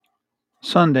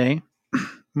Sunday,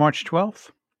 March 12th,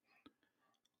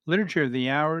 Liturgy of the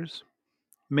Hours,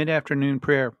 Mid-Afternoon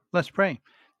Prayer. Let's pray. In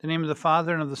the name of the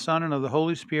Father, and of the Son, and of the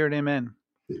Holy Spirit, amen.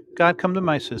 God, come to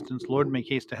my assistance. Lord, make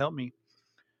haste to help me.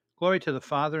 Glory to the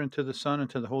Father, and to the Son, and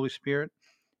to the Holy Spirit,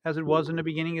 as it was in the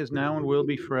beginning, is now, and will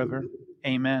be forever.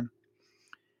 Amen.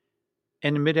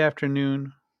 And the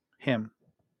Mid-Afternoon Hymn.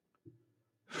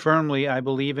 Firmly I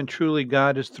believe, and truly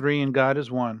God is three, and God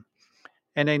is one.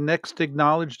 And I next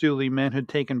acknowledge duly manhood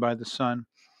taken by the Son.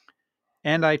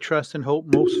 And I trust and hope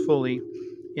most fully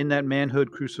in that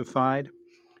manhood crucified,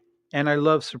 and I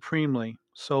love supremely,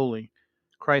 solely,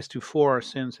 Christ who for our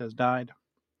sins has died.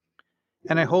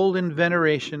 And I hold in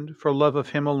veneration, for love of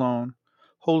him alone,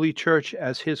 Holy Church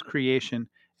as his creation,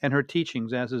 and her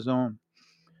teachings as his own.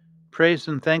 Praise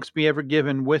and thanks be ever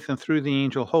given with and through the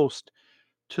angel host,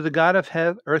 to the God of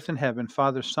earth and heaven,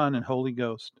 Father, Son, and Holy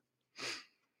Ghost.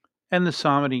 And the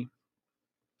psalmody,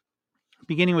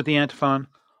 beginning with the antiphon,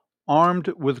 armed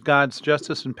with God's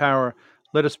justice and power,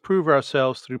 let us prove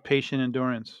ourselves through patient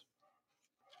endurance.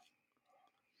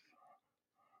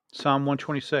 Psalm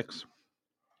 126.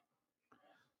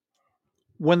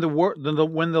 When the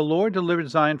Lord delivered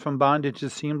Zion from bondage, it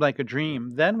seemed like a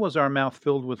dream. Then was our mouth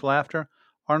filled with laughter,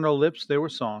 on our lips there were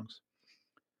songs.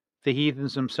 The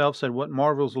heathens themselves said, "What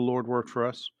marvels the Lord worked for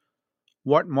us!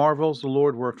 What marvels the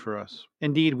Lord worked for us!"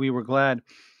 Indeed, we were glad.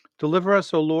 Deliver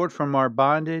us, O Lord, from our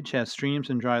bondage as streams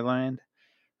in dry land.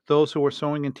 Those who are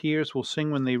sowing in tears will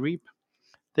sing when they reap.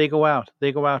 They go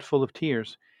out full of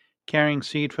tears, carrying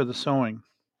seed for the sowing.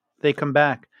 They come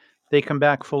back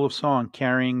full of song,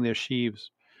 carrying their sheaves.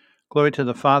 Glory to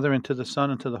the Father, and to the Son,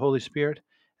 and to the Holy Spirit,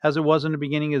 as it was in the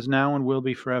beginning, is now, and will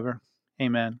be forever.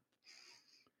 Amen.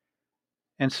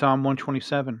 And Psalm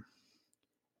 127.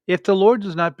 If the Lord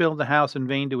does not build the house, in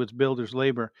vain do its builders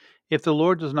labor. If the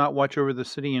Lord does not watch over the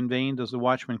city, in vain does the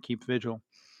watchman keep vigil.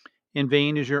 In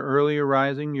vain is your earlier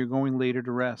rising, your going later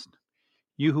to rest.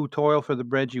 You who toil for the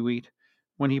bread you eat,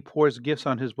 when he pours gifts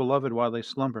on his beloved while they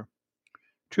slumber.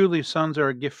 Truly sons are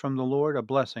a gift from the Lord, a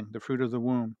blessing, the fruit of the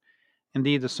womb.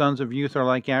 Indeed, the sons of youth are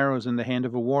like arrows in the hand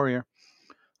of a warrior.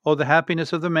 Oh, the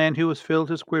happiness of the man who has filled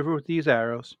his quiver with these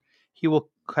arrows. He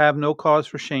will have no cause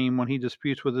for shame when he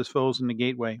disputes with his foes in the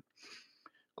gateway.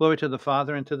 Glory to the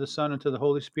Father, and to the Son, and to the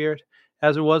Holy Spirit,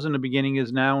 as it was in the beginning,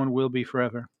 is now, and will be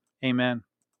forever. Amen.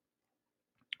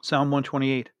 Psalm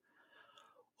 128.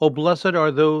 O blessed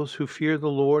are those who fear the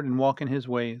Lord and walk in his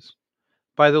ways.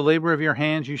 By the labor of your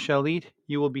hands you shall eat,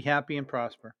 you will be happy and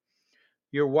prosper.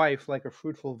 Your wife like a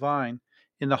fruitful vine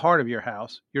in the heart of your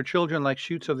house, your children like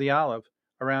shoots of the olive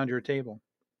around your table.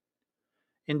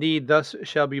 Indeed, thus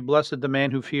shall be blessed the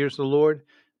man who fears the Lord.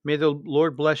 May the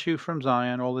Lord bless you from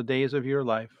Zion all the days of your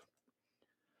life.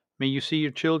 May you see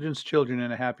your children's children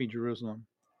in a happy Jerusalem.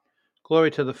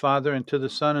 Glory to the Father, and to the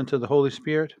Son, and to the Holy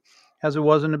Spirit, as it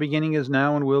was in the beginning, is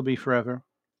now, and will be forever.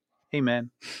 Amen.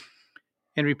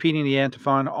 And repeating the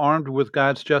antiphon, armed with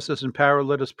God's justice and power,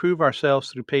 let us prove ourselves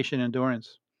through patient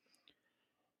endurance.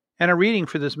 And our reading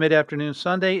for this mid-afternoon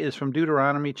Sunday is from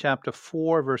Deuteronomy chapter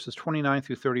 4, verses 29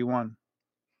 through 31.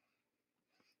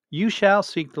 You shall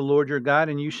seek the Lord your God,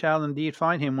 and you shall indeed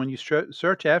find him when you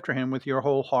search after him with your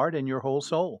whole heart and your whole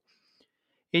soul.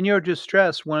 In your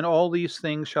distress, when all these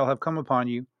things shall have come upon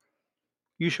you,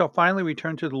 you shall finally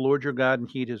return to the Lord your God and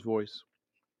heed his voice.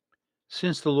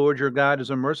 Since the Lord your God is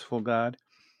a merciful God,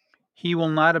 he will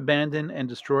not abandon and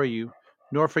destroy you,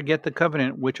 nor forget the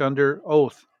covenant which under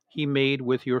oath he made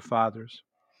with your fathers.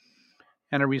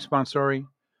 And a responsorial,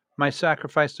 my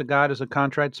sacrifice to God is a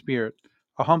contrite spirit,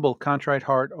 a humble, contrite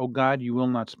heart, O God, you will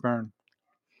not spurn.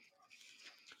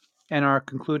 And our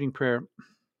concluding prayer.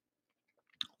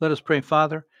 Let us pray.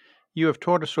 Father, you have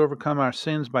taught us to overcome our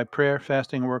sins by prayer,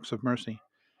 fasting, and works of mercy.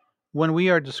 When we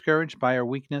are discouraged by our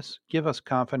weakness, give us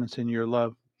confidence in your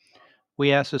love.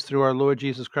 We ask this through our Lord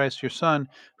Jesus Christ, your Son,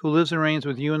 who lives and reigns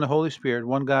with you in the Holy Spirit,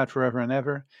 one God forever and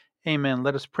ever. Amen.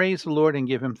 Let us praise the Lord and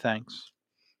give him thanks.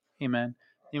 Amen. In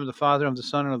the name of the Father, and of the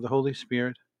Son, and of the Holy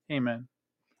Spirit. Amen.